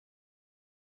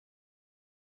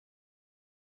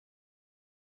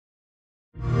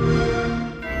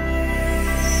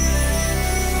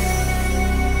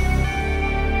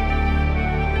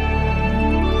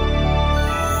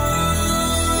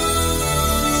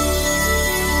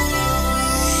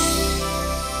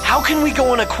How can we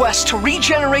go on a quest to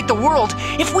regenerate the world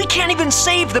if we can't even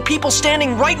save the people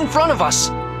standing right in front of us?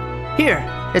 Here,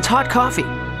 it's hot coffee.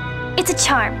 It's a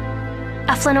charm.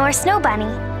 A Flanor snow bunny.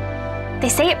 They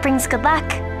say it brings good luck.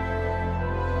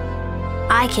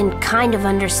 I can kind of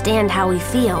understand how he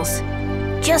feels.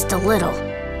 Just a little.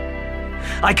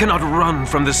 I cannot run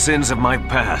from the sins of my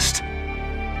past.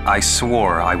 I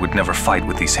swore I would never fight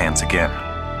with these hands again.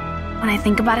 When I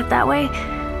think about it that way,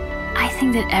 I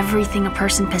think that everything a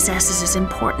person possesses is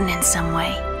important in some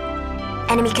way.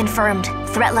 Enemy confirmed.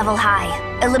 Threat level high.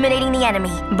 Eliminating the enemy.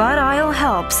 But I'll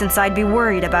help, since I'd be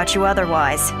worried about you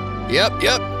otherwise. Yep.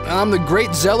 I'm the great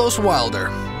Zelos Wilder.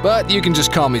 But you can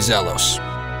just call me Zelos.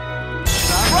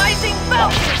 Rising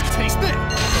Belt! Taste it!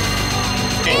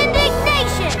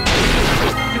 Indignation!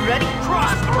 You ready?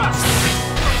 Cross thrust!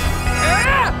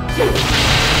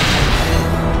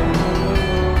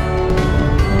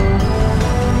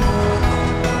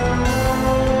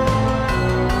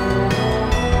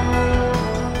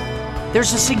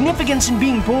 There's a significance in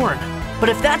being born, but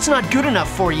if that's not good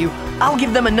enough for you, I'll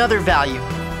give them another value.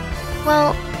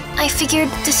 Well, I figured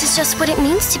this is just what it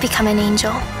means to become an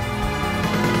angel.